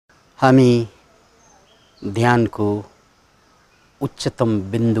हामी ध्यानको उच्चतम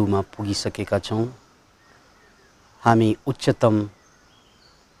बिन्दुमा पुगिसकेका छौं। हामी उच्चतम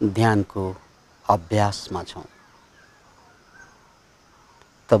ध्यानको अभ्यासमा छौं।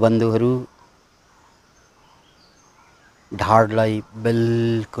 त बन्धुहरू, ढाडलाई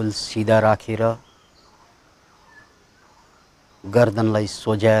बिल्कुल सिधा राखेर गर्दनलाई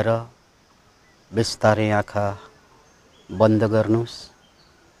सोझ्याएर बिस्तारै आँखा बन्द गर्नुस्।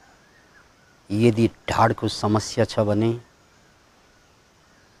 यदि ढाडको समस्या छ भने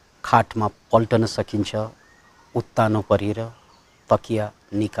खाटमा पल्टन सकिन्छ, उत्तानो परेर तकिया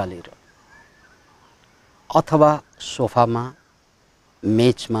निकालेर, अथवा सोफामा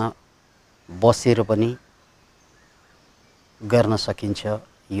मेचमा बसेर पनि गर्न सकिन्छ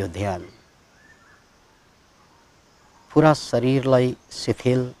यो ध्यान। पुरा शरीरलाई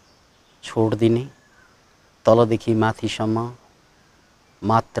शिथिल छोड्दिने, तलदेखि माथिसम्म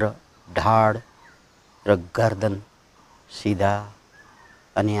मात्र ढाड र गर्दन सिधा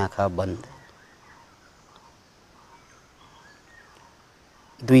अनि आँखा बन्द।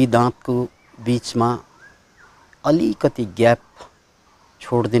 दुई दाँतको बीचमा अलिकति ग्याप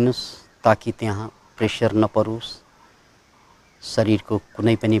छोडिदिनुस् ताकि त्यहाँ प्रेसर नपरोस्, शरीरको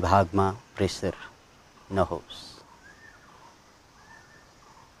कुनै पनि भागमा प्रेसर नहोस्।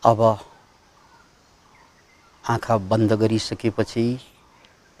 अब आँखा बन्द गरिसकेपछि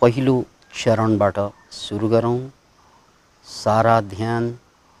पहिलो चरणबाट सुरु गरौँ। सारा ध्यान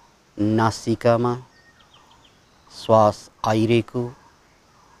नासिकामा श्वास आइरहेको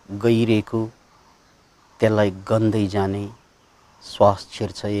गइरहेको त्यसलाई गन्दै जाने। श्वास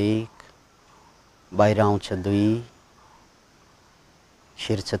छिर्छ 1, बाहिर आउँछ 2,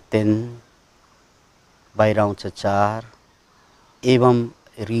 छिर्छ 3, बाहिर आउँछ 4, एवं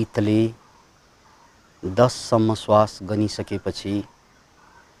रीतले 10 सम्म श्वास गनिसकेपछि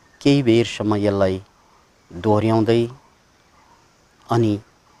केही बेरसम्म यसलाई दोहोर्याउँदै अनि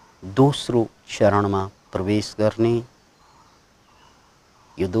दोस्रो चरणमा प्रवेश गर्ने।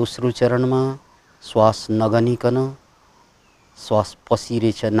 यो दोस्रो चरणमा श्वास नगनिकन श्वास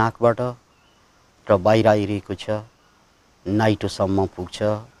पसिरहेछ नाकबाट र बाहिर आइरहेको छ, नाइटोसम्म पुग्छ।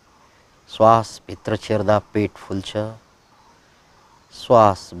 श्वास भित्र छिर्दा पेट फुल्छ,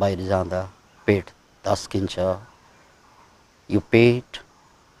 श्वास बाहिर जाँदा पेट धस्किन्छ। यो पेट,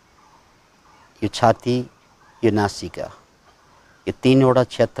 यो छाती, यो नासिका, यो तीनवटा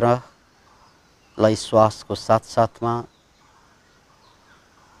क्षेत्रलाई श्वासको साथसाथमा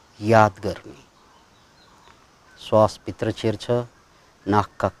याद गर्ने। श्वास भित्र छिर्छ,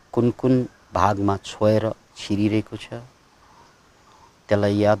 नाकका कुन कुन भागमा छोएर छिरिरहेको छ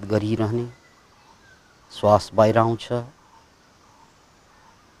त्यसलाई याद गरिरहने। श्वास बाहिर आउँछ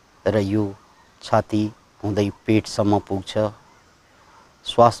र यो छाती हुँदै पेटसम्म पुग्छ।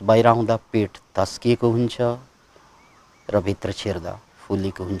 श्वास बाहिर आउँदा पेट धस्किएको हुन्छ र भित्र छिर्दा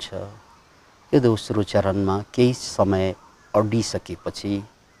फुलेको हुन्छ। यो दोस्रो चरणमा केही समय अडिसकेपछि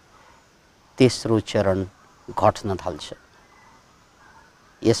तेस्रो चरण घट्न थाल्छ।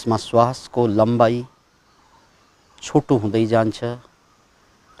 यसमा श्वासको लम्बाइ छोटो हुँदै जान्छ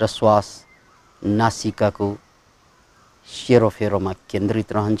र श्वास नासिकाको सेरोफेरोमा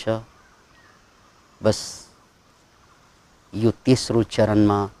केन्द्रित रहन्छ। बस यो तेस्रो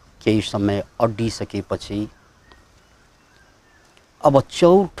चरणमा केही समय अडिसकेपछि अब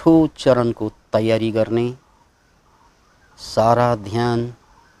चौथो चरणको तयारी गर्ने। सारा ध्यान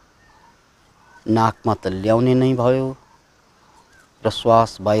नाकमा त ल्याउने नै भयो र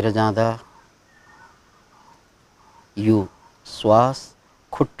श्वास बाहिर जाँदा यो श्वास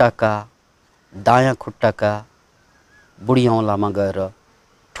खुट्टाका, दायाँ खुट्टाका बुढी औँलामा गएर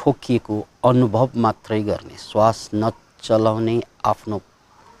ठोकिएको अनुभव मात्रै गर्ने। श्वास नचलाउने आफ्नो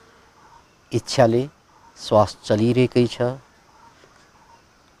इच्छाले श्वास चलिरहेकै छ,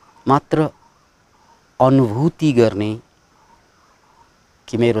 मात्र अनुभूति गर्ने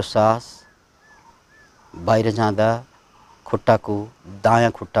कि मेरो श्वास बाहिर जाँदा खुट्टाको,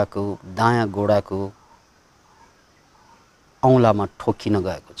 दायाँ खुट्टाको, दायाँ गोडाको औँलामा ठोकिन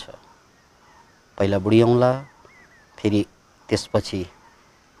गएको छ। पहिला बुढी औँला, फेरि त्यसपछि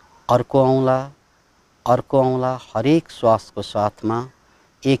अर्को औँला, हरेक श्वासको साथमा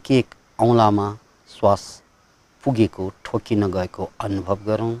एक एक औँलामा श्वास पुगेको, ठोकिन गएको अनुभव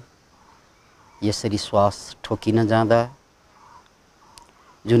गरौँ। यसरी श्वास ठोकिन जाँदा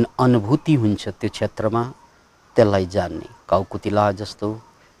जुन अनुभूति हुन्छ त्यो क्षेत्रमा त्यसलाई जान्ने। काउकुतिला जस्तो,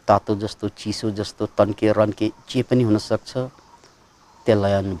 तातो जस्तो, चिसो जस्तो, तन्के रन्के जे पनि हुन सक्छ,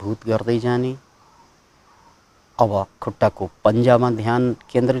 त्यसलाई अनुभूत गर्दै जाने। अब खुट्टाको पन्जामा ध्यान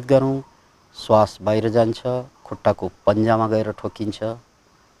केन्द्रित गरौँ। श्वास बाहिर जान्छ, खुट्टाको पन्जामा गएर ठोकिन्छ।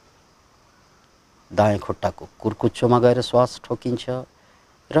 दायाँ खुट्टाको कुर्कुच्चोमा गएर श्वास ठोकिन्छ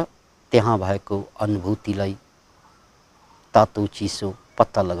र त्यहाँ भएको अनुभूतिलाई तातो चिसो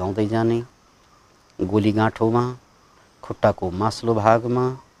पत्ता लगाउँदै जाने। गोलीगाँठोमा खुट्टाको मास्लो भागमा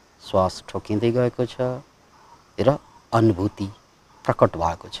श्वास ठोकिँदै गएको छ र अनुभूति प्रकट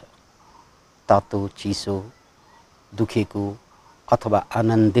भएको छ। तातो चिसो दुखेको अथवा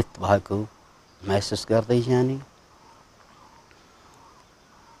आनन्दित भएको महसुस गर्दै जाने।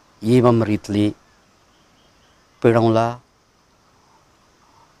 एवं रीतले पिडौला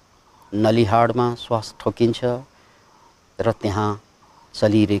नलीहाडमा श्वास ठोकिन्छ र त्यहाँ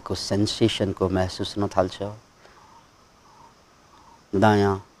चलिरहेको सेन्सेसनको महसुस हुन थाल्छ।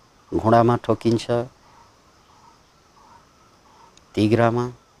 दायाँ घुँडामा ठोकिन्छ, तिघ्रामा,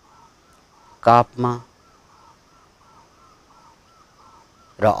 कापमा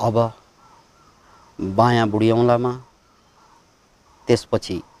र अब बायाँ बुढी औँलामा,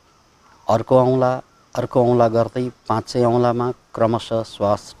 त्यसपछि अर्को औँला गर्दै पाँचै औँलामा क्रमशः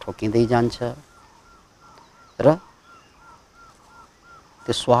श्वास ठोकिँदै जान्छ र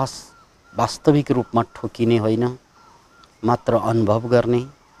त्यो श्वास वास्तविक रूपमा ठोकिने होइन, मात्र अनुभव गर्ने,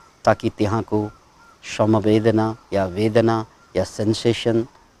 ताकि त्यहाँको समवेदना या वेदना या सेन्सेसन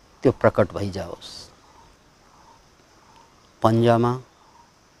त्यो प्रकट भइजाओस्। पन्जामा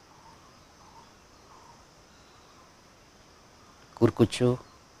कुर्कुच्चो,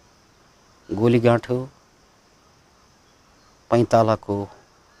 गोलीगाँठो, पैतालाको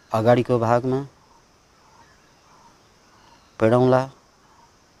अगाडिको भागमा, पिडौला,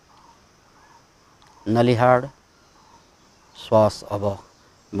 नलीहाड, श्वास अब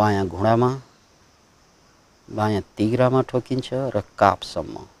बायाँ घुँडामा, बायाँ तिघ्रामा ठोकिन्छ र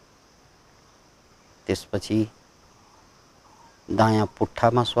कापसम्म। त्यसपछि दायाँ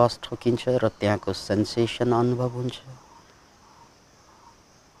पुट्ठामा श्वास ठोकिन्छ र त्यहाँको सेन्सेसन अनुभव हुन्छ।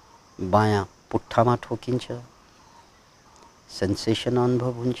 बायाँ पुट्ठामा ठोकिन्छ, सेन्सेसन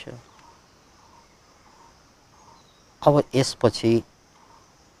अनुभव हुन्छ। अब यसपछि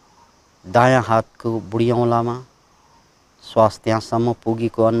दायाँ हातको बुढी औँलामा श्वास त्यहाँसम्म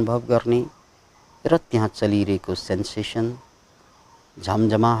पुगेको अनुभव गर्ने र त्यहाँ चलिरहेको सेन्सेसन,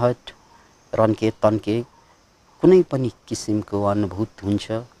 झमझमाहट, रन्के तन्के कुनै पनि किसिमको अनुभूत हुन्छ,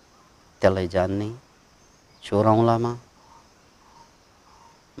 त्यसलाई जान्ने। चोर औँलामा,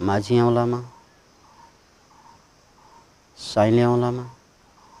 माझी औँलामा, साइले औँलामा,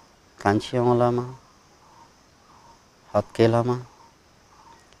 कान्छी औँलामा, हत्केलामा,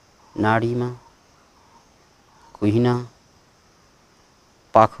 नाडीमा, कुहिना,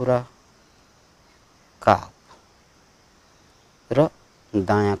 पाखुरा, काप र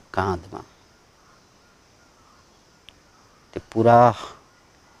दायाँ काँधमा। त्यो पुरा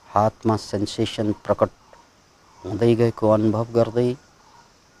हातमा सेन्सेसन प्रकट हुँदै गएको अनुभव गर्दै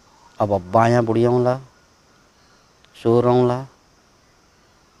अब बायाँ बुढी औँला, चोर औँला,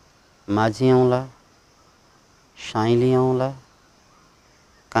 माझी औँला, साइली औँला,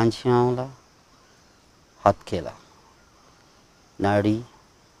 कान्छी औँला, हत्केला, नाडी,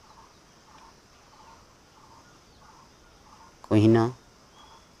 कुहिना,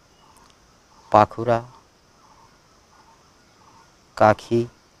 पाखुरा, काखी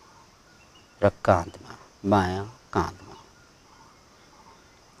र काँधमा, बायाँ काँधमा।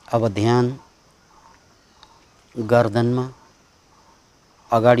 अब ध्यान गर्दनमा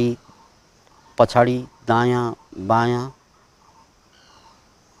अगाडि पछाडि दायाँ बायाँ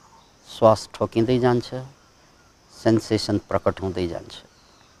श्वास ठोकिँदै जान्छ, सेन्सेसन प्रकट हुँदै जान्छ।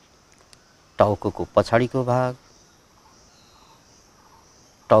 टाउकोको पछाडिको भाग,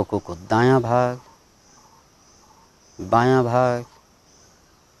 टाउकोको दायाँ भाग, बायाँ भाग,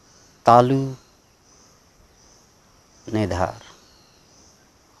 तालु, निधार,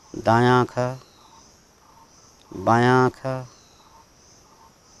 दायाँ आँखा, बायाँ आँखा,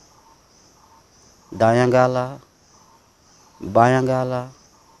 दायाँ गाला, बायाँ गाला,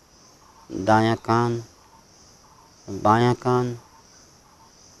 दायाँ कान, बायाँ कान,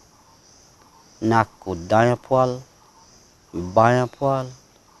 नाकको दायाँ प्वाल, बायाँ प्वाल,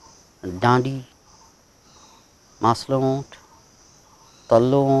 डाँडी, मास्लो ओठ,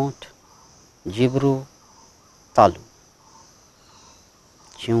 तल्लो ओठ, जिब्रो, तालु,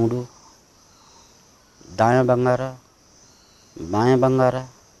 चिउँडो, दायाँ बङ्गारा, बायाँ बङ्गारा,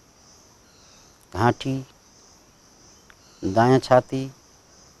 घाँटी, दायाँ छाती,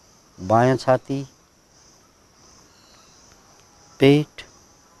 बायाँ छाती, पेट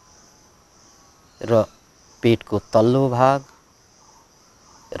र पेटको तल्लो भाग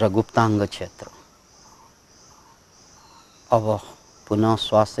र गुप्ताङ्ग क्षेत्र। अब पुनः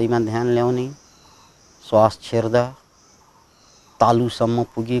श्वासैमा ध्यान ल्याउने। श्वास छेर्दा तालुसम्म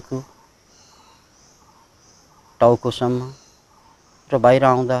पुगेको टाउकोसम्म र बाहिर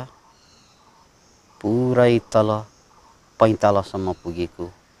आउँदा पुरै तल पैतालासम्म पुगेको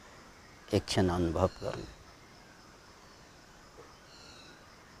एक क्षण अनुभव गर्नु।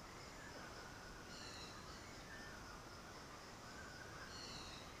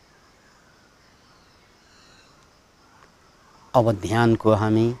 अब ध्यानको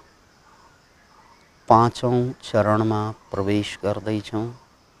हामी 5औं चरणमा प्रवेश गर्दैछौँ।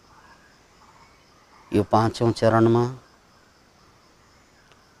 यो 5औं चरणमा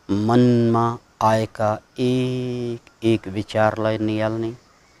मनमा आएका एक एक विचारलाई निहाल्ने।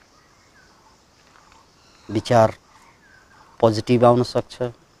 विचार पोजिटिभ आउन सक्छ,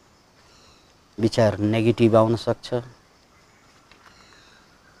 विचार नेगेटिभ आउन सक्छ।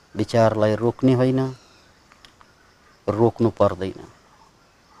 विचारलाई रोक्ने होइन, रोक्नु पर्दैन।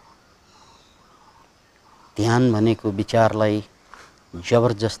 ध्यान भनेको विचारलाई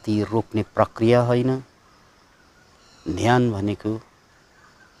जबरजस्ती रोक्ने प्रक्रिया होइन। ध्यान भनेको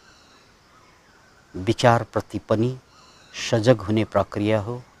विचारप्रति पनि सजग हुने प्रक्रिया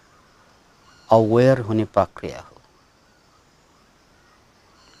हो, अवेयर हुने प्रक्रिया हो।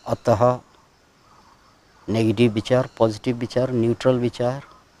 अतः नेगेटिभ विचार, पोजिटिभ विचार, न्यूट्रल विचार,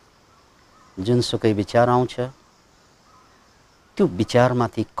 जुनसुकै विचार आउँछ त्यो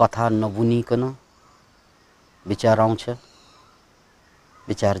विचारमाथि कथा नबुनिकन विचार आउँछ,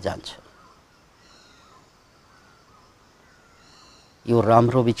 विचार जान्छ। यो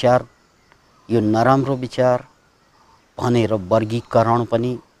राम्रो विचार, यो नराम्रो विचार भनेर वर्गीकरण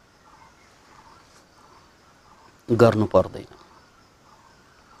पनि गर्नु पर्दैन।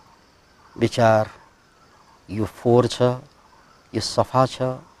 विचार यो फोहोर छ, यो सफा छ,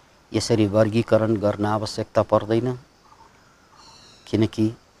 यसरी वर्गीकरण गर्न आवश्यकता पर्दैन। किनकि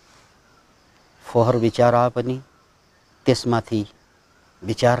फोहोर विचार आए पनि त्यसमाथि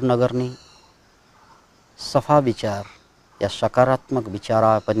विचार नगर्ने, सफा विचार या सकारात्मक विचार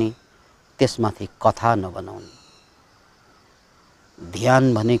आए पनि त्यसमाथि कथा नबनाउने।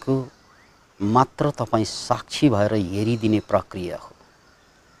 ध्यान भनेको मात्र तपाईं साक्षी भएर हेरिदिने प्रक्रिया हो।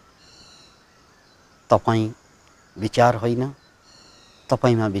 तपाईं विचार होइन,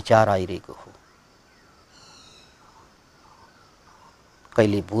 तपाईंमा विचार आइरहेको हो।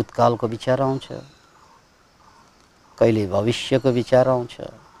 कहिले भूतकालको विचार आउँछ, कहिले भविष्यको विचार आउँछ।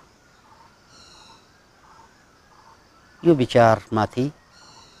 यो विचारमाथि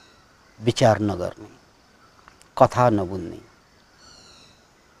विचार नगर्ने, कथा नबुन्ने।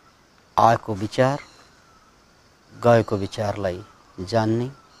 आएको विचार, गएको विचारलाई जान्ने।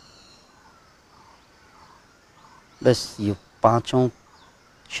 बस यो 5औं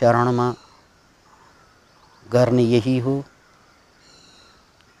चरणमा गर्ने यही हो।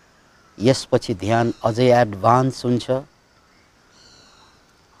 यसपछि ध्यान अझै एडभान्स हुन्छ,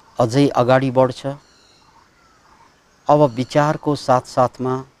 अझै अगाडि बढ्छ। अब विचारको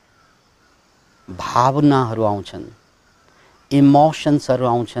साथसाथमा भावनाहरू आउँछन्, इमोसन्सहरू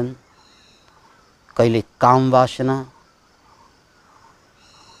आउँछन्। कहिले काम वासना,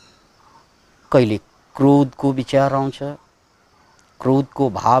 कहिले क्रोधको विचार आउँछ, क्रोधको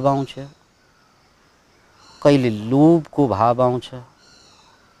भाव आउँछ। कहिले लोभको भाव आउँछ,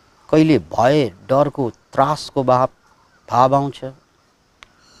 कहिले भय डरको त्रासको भाव आउँछ,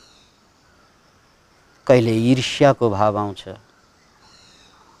 कहिले ईर्ष्याको भाव आउँछ।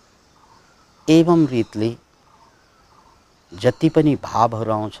 एवं रीतले जति पनि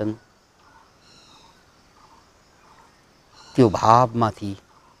भावहरू आउँछन् त्यो भावमाथि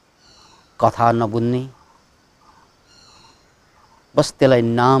कथा नबुन्ने, बस त्यसलाई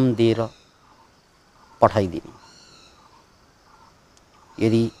नाम दिएर पठाइदिने।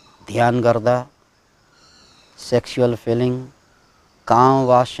 यदि ध्यान गर्दा सेक्सुअल फिलिङ, काम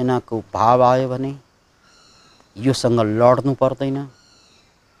वासनाको भाव आयो भने योसँग लड्नु पर्दैन।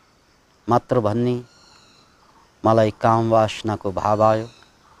 मात्र भन्ने, मलाई काम वासनाको भाव आयो,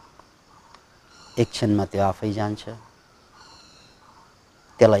 एक क्षणमा त्यो आफै जान्छ।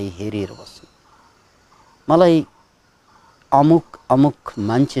 त्यसलाई हेरेर बस्नु। मलाई अमुक अमुक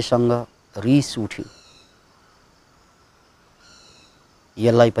मान्छेसँग रिस उठ्यो,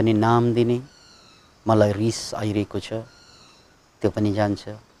 यसलाई पनि नाम दिने। मलाई रिस आइरहेको छ, त्यो पनि जान्छ।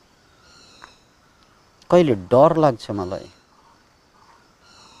 कहिले डर लाग्छ मलाई,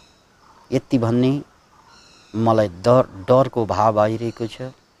 यति भन्ने, मलाई डरको भाव आइरहेको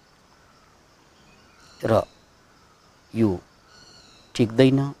छ र यो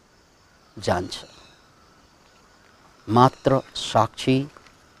टिक्दैन, जान्छ। मात्र साक्षी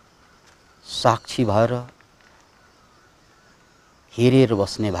भएर हेरेर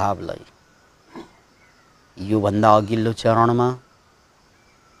बस्ने भावलाई। योभन्दा अघिल्लो चरणमा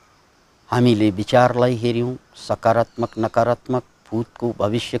हामीले विचारलाई हेर्यौं, सकारात्मक नकारात्मक, भूतको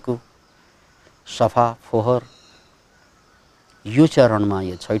भविष्यको, सफा फोहोर। यो चरणमा,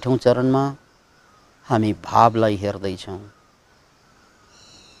 यो 6औं चरणमा हामी भावलाई हेर्दैछौं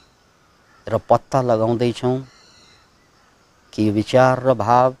र पत्ता लगाउँदैछौं कि विचार र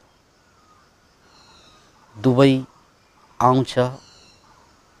भाव दुवै आउँछ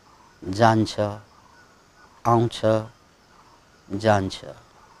जान्छ, आउँछ जान्छ।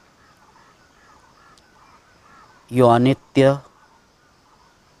 यो अनित्य,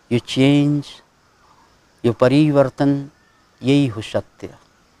 यो चेन्ज, यो परिवर्तन, यही हो सत्य।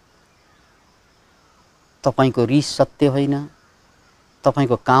 तपाईको रिस सत्य होइन,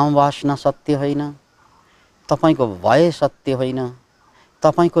 तपाईको काम वासना सत्य होइन, तपाईको भय सत्य होइन,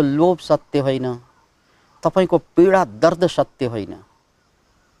 तपाईको लोभ सत्य होइन, तपाईको पीडा दर्द सत्य होइन।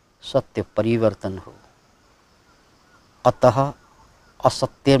 सत्य परिवर्तन हो। अतः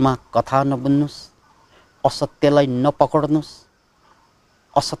असत्यमा कथा नबुन्नुस्, असत्यलाई नपकड्नुस्,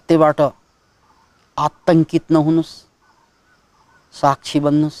 असत्यबाट आतंकित नहुनुस्, साक्षी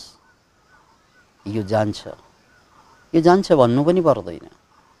बन्नुस्। यो जान्छ भन्नु पनि पर्दैन।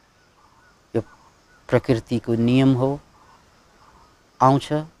 यो प्रकृतिको नियम हो। आउँछ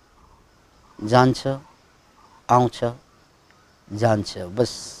जान्छ, आउँछ जान्छ।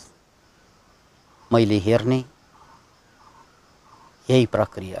 बस मैले हेर्ने यही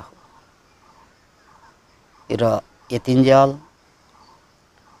प्रक्रिया हो। र यतिन्जेल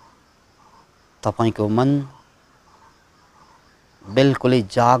तपाईको मन बिल्कुलै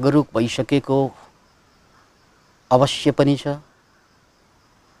जागरुक भइसकेको अवश्य पनि छ।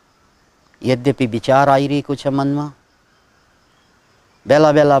 यद्यपि विचार आइरहेको छ मनमा,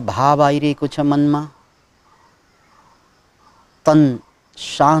 बेला बेला भाव आइरहेको छ मनमा, तन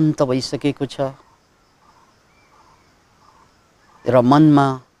शान्त भइसकेको छ र मनमा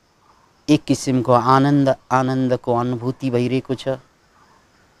एक किसिमको आनन्दको अनुभूति भइरहेको छ।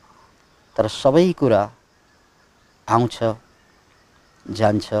 तर सबै कुरा आउँछ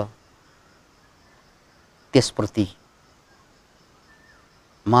जान्छ, त्यसप्रति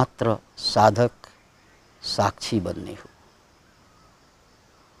मात्र साधक साक्षी बन्ने हो।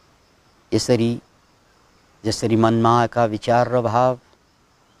 यसरी जसरी मनमा आएका विचार र भाव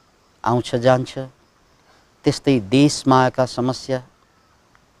आउँछ जान्छ, त्यस्तै देशमा आएका समस्या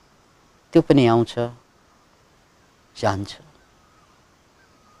त्यो पनि आउँछ जान्छ।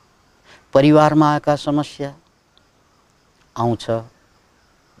 परिवारमा आएका समस्या आउँछ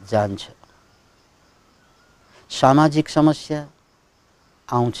जान्छ। सामाजिक समस्या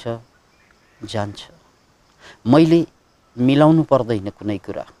आउँछ जान्छ। मैले मिलाउनु पर्दैन कुनै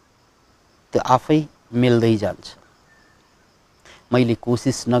कुरा, त्यो आफै मिल्दै जान्छ। मैले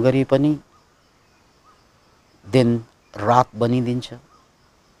कोसिस नगरे पनि दिन रात बनिदिन्छ।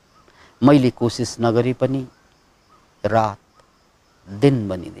 मैले कोसिस नगरे पनि रात दिन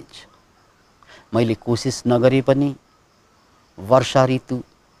बनिदिन्छ। मैले कोसिस नगरे पनि वर्षा ऋतु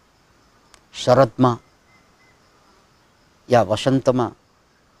शरदमा या वसन्तमा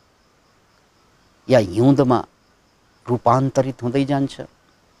या हिउँदमा रूपान्तरित हुँदै जान्छ।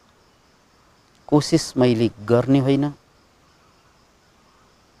 कोसिस मैले गर्ने होइन,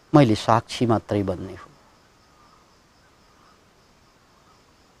 मैले साक्षी मात्रै बन्ने हो।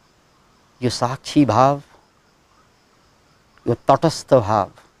 यो साक्षी भाव, यो तटस्थ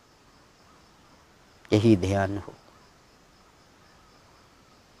भाव, यही ध्यान हो।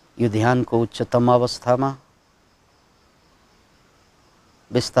 यो ध्यानको उच्चतम अवस्थामा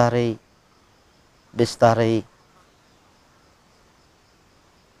बिस्तारै बिस्तारै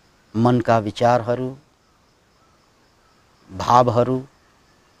मनका विचारहरू, भावहरू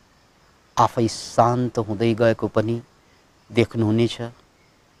आफै शान्त हुँदै गएको पनि देख्नुहुनेछ।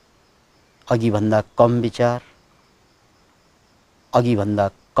 अघिभन्दा कम विचार, अघिभन्दा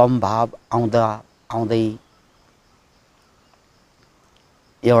कम भाव आउँदा आउँदै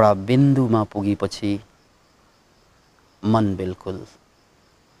एउटा बिन्दुमा पुगेपछि मन बिल्कुल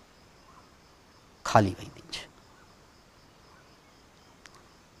खाली भइदिन्छ।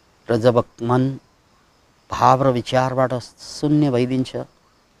 र जब मन भाव र विचारबाट शून्य भइदिन्छ,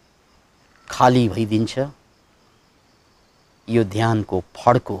 खाली भइदिन्छ, यो ध्यानको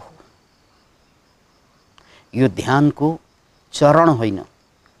फड्को हो। यो ध्यानको चरण होइन,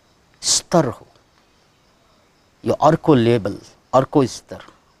 स्तर हो। यो अर्को लेभल, अर्को स्तर,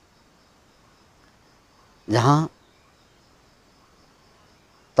 जहाँ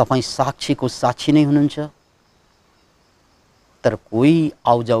तपाईं साक्षीको साक्षी नै हुनुहुन्छ, तर कोही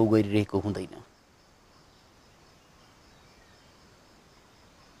आउजाउ गरिरहेको हुँदैन।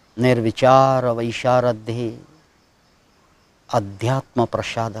 निर्विचार वैशारध्ये अध्यात्म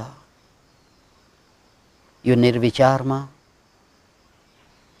प्रसाद यो निर्विचारमा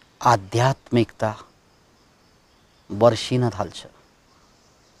आध्यात्मिकता बर्सिन थाल्छ।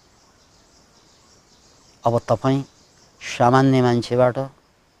 अब तपाईं सामान्य मान्छेबाट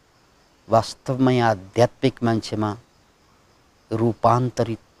वास्तवमै आध्यात्मिक मान्छेमा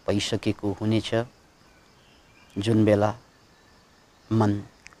रूपान्तरित भइसकेको हुनेछ, जुन बेला मन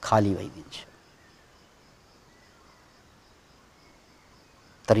खाली भइदिन्छ।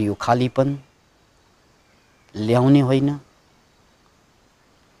 तर यो खालीपन ल्याउने होइन,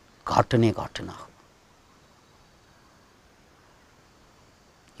 घट्ने घटना हो।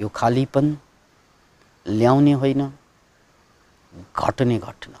 यो खालीपन ल्याउने होइन, घट्ने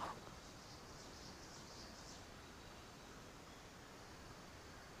घटना हो।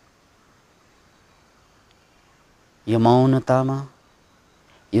 यो मौनतामा,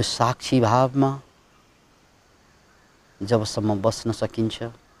 यो साक्षी भावमा जबसम्म बस्न सकिन्छ,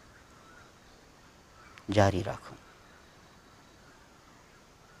 जारी राखौं,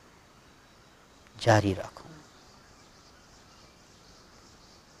 जारी राखौं।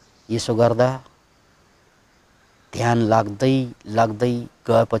 यसो गर्दा ध्यान लाग्दै लाग्दै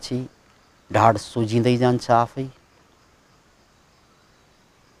गएपछि ढाड सोझिँदै जान्छ आफै।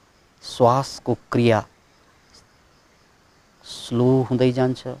 श्वासको क्रिया स्लो हुँदै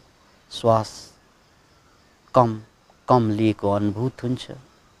जान्छ, श्वास कम कम लिएको अनुभूत हुन्छ।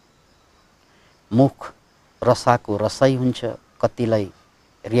 मुख रसाको रसाई हुन्छ, कतिलाई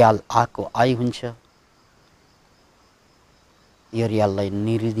रियाल आको आई हुन्छ, यो रियाललाई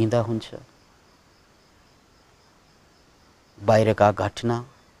निरिदिँदा हुन्छ। बाहिरका घटना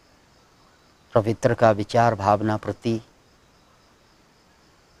र भित्रका विचार भावना प्रति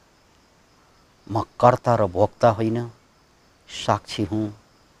म कर्ता र भोक्ता होइन, साक्षी हुँ।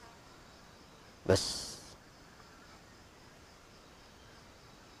 बस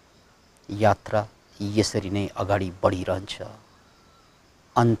यात्रा यसरी नै अगाडि बढिरहन्छ,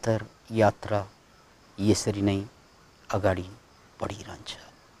 अन्तर यात्रा यसरी नै अगाडि बढिरहन्छ।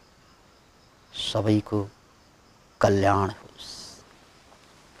 सबैको कल्याण होस्।